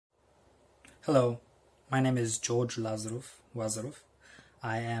Hello, my name is George Lazarov.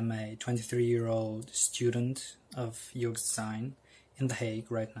 I am a 23-year-old student of UX design in The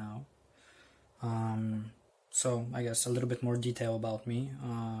Hague right now. So I guess a little bit more detail about me.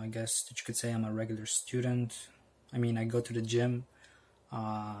 I guess that you could say I'm a regular student. I go to the gym.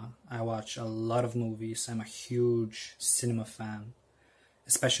 I watch a lot of movies. I'm a huge cinema fan,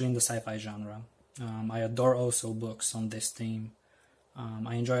 especially in the sci-fi genre. I adore also books on this theme.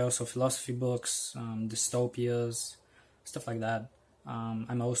 I enjoy also philosophy books, dystopias, stuff like that.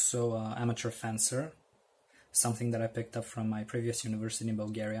 I'm also an amateur fencer, something that I picked up from my previous university in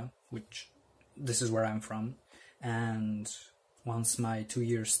Bulgaria, which this is where I'm from. And once my 2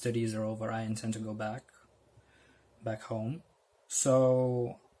 year studies are over, I intend to go back home.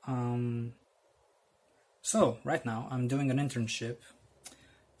 So right now I'm doing an internship.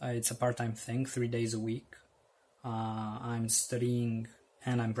 It's a part-time thing, 3 days a week. I'm studying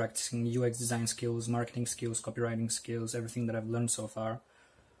and I'm practicing UX design skills, marketing skills, copywriting skills, everything that I've learned so far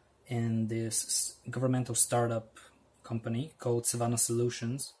in this governmental startup company called Savannah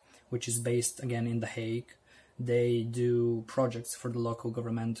Solutions, which is based again in The Hague. They do projects for the local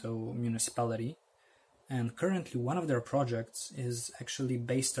governmental municipality. And currently one of their projects is actually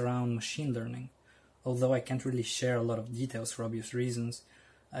based around machine learning. Although I can't really share a lot of details for obvious reasons,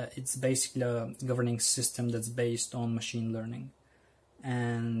 it's basically a governing system that's based on machine learning.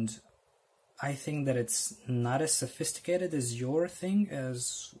 And I think that it's not as sophisticated as your thing,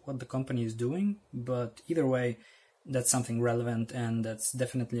 as what the company is doing, but either way, that's something relevant, and that's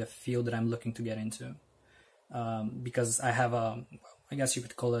definitely a field that I'm looking to get into. Because I have I guess you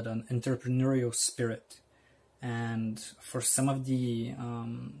could call it an entrepreneurial spirit. And for some of the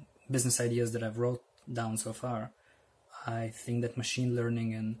business ideas that I've wrote down so far, I think that machine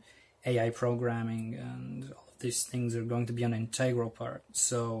learning and AI programming and all of these things are going to be an integral part.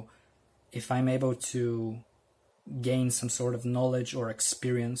 So if I'm able to gain some sort of knowledge or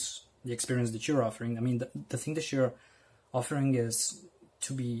experience, the experience that you're offering, the thing that you're offering is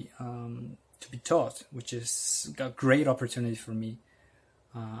to be taught, which is a great opportunity for me.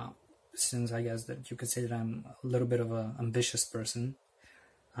 Since I guess that you could say that I'm a little bit of an ambitious person.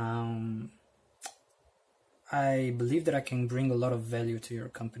 I believe that I can bring a lot of value to your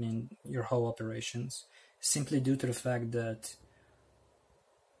company and your whole operations, simply due to the fact that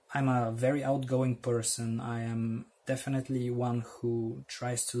I'm a very outgoing person. I am definitely one who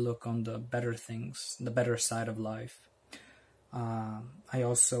tries to look on the better things, the better side of life. I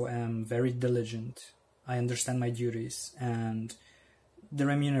also am very diligent. I understand my duties, and the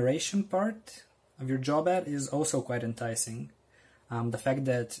remuneration part of your job ad is also quite enticing. The fact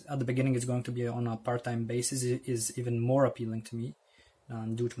that at the beginning it's going to be on a part-time basis is even more appealing to me,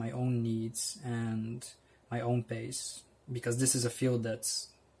 due to my own needs and my own pace, because this is a field that's,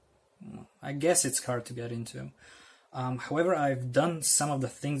 I guess it's hard to get into. However, I've done some of the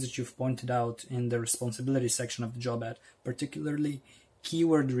things that you've pointed out in the responsibility section of the job ad, particularly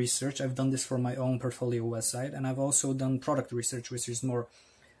keyword research. I've done this for my own portfolio website, and I've also done product research, which is more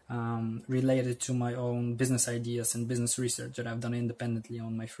related to my own business ideas and business research that I've done independently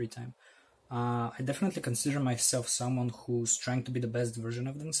on my free time. I definitely consider myself someone who's trying to be the best version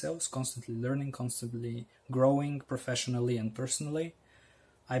of themselves, constantly learning, constantly growing professionally and personally.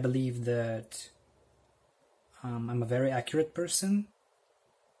 I believe that I'm a very accurate person.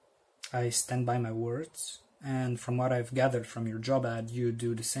 I stand by my words, and from what I've gathered from your job ad, you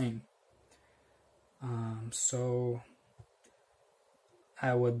do the same. So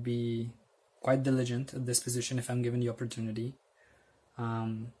I would be quite diligent at this position if I'm given the opportunity.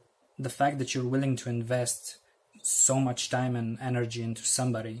 The fact that you're willing to invest so much time and energy into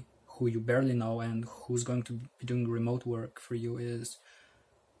somebody who you barely know and who's going to be doing remote work for you is,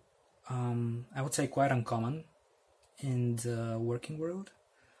 I would say, quite uncommon in the working world.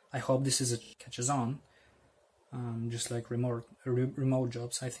 I hope this catches on. Just like remote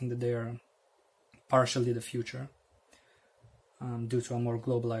jobs, I think that they are partially the future. Due to a more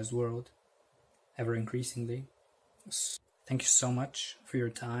globalized world, ever increasingly. Thank you so much for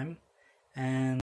your time, and